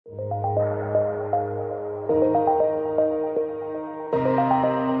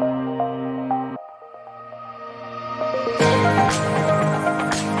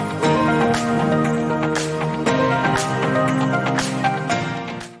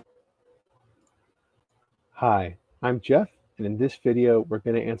Hi, I'm Jeff, and in this video, we're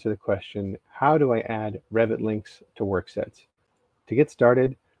going to answer the question, how do I add Revit links to Worksets? To get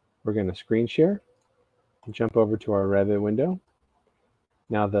started, we're going to screen share and jump over to our Revit window.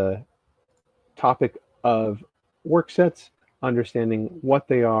 Now, the topic of Worksets, understanding what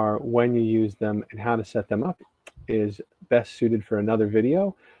they are, when you use them, and how to set them up is best suited for another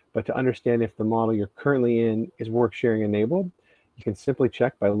video. But to understand if the model you're currently in is work sharing enabled, you can simply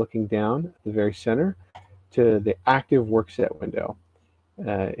check by looking down at the very center to the active workset window.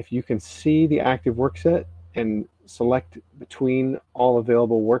 If you can see the active workset and select between all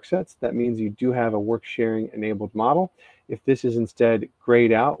available worksets, that means you do have a work sharing enabled model. If this is instead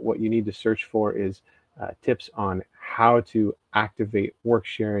grayed out, what you need to search for is tips on how to activate work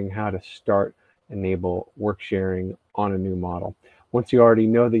sharing, how to start enable work sharing on a new model. Once you already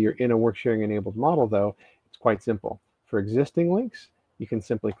know that you're in a work sharing enabled model though, it's quite simple. For existing links, you can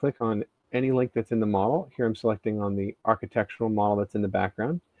simply click on any link that's in the model. Here I'm selecting on the architectural model that's in the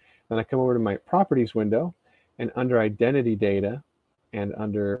background. Then I come over to my properties window, and under identity data and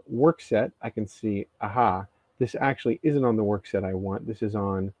under workset, I can see, aha, this actually isn't on the workset I want. This is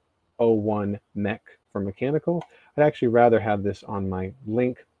on 01 mech for mechanical. I'd actually rather have this on my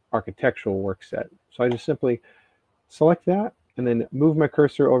link architectural workset. So I just simply select that and then move my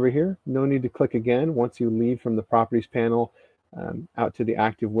cursor over here. No need to click again. Once you leave from the properties panel, out to the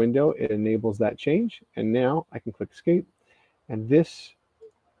active window, it enables that change. And now I can click escape. And this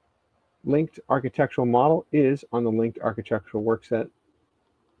linked architectural model is on the linked architectural workset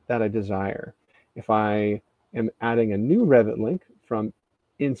that I desire. If I am adding a new Revit link from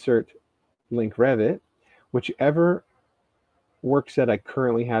insert link Revit, whichever workset I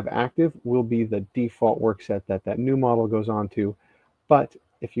currently have active will be the default workset that that new model goes on to. But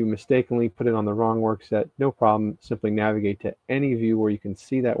if you mistakenly put it on the wrong workset, no problem. Simply navigate to any view where you can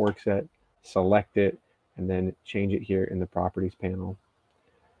see that workset, select it, and then change it here in the properties panel.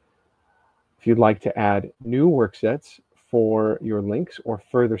 If you'd like to add new worksets for your links or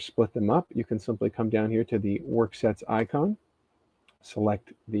further split them up, you can simply come down here to the worksets icon,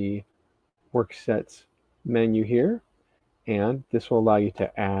 select the worksets menu here, and this will allow you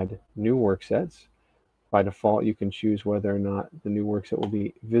to add new worksets. By default, you can choose whether or not the new workset will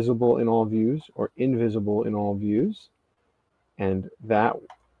be visible in all views or invisible in all views. And that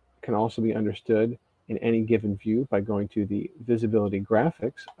can also be understood in any given view by going to the visibility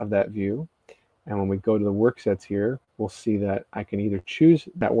graphics of that view. And when we go to the worksets here, we'll see that I can either choose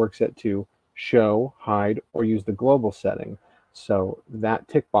that workset to show, hide, or use the global setting. So that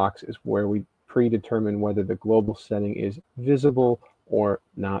tick box is where we predetermine whether the global setting is visible or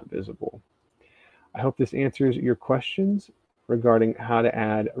not visible. I hope this answers your questions regarding how to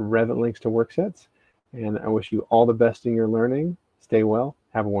add Revit links to worksets, and I wish you all the best in your learning. Stay well.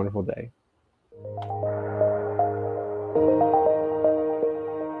 Have a wonderful day.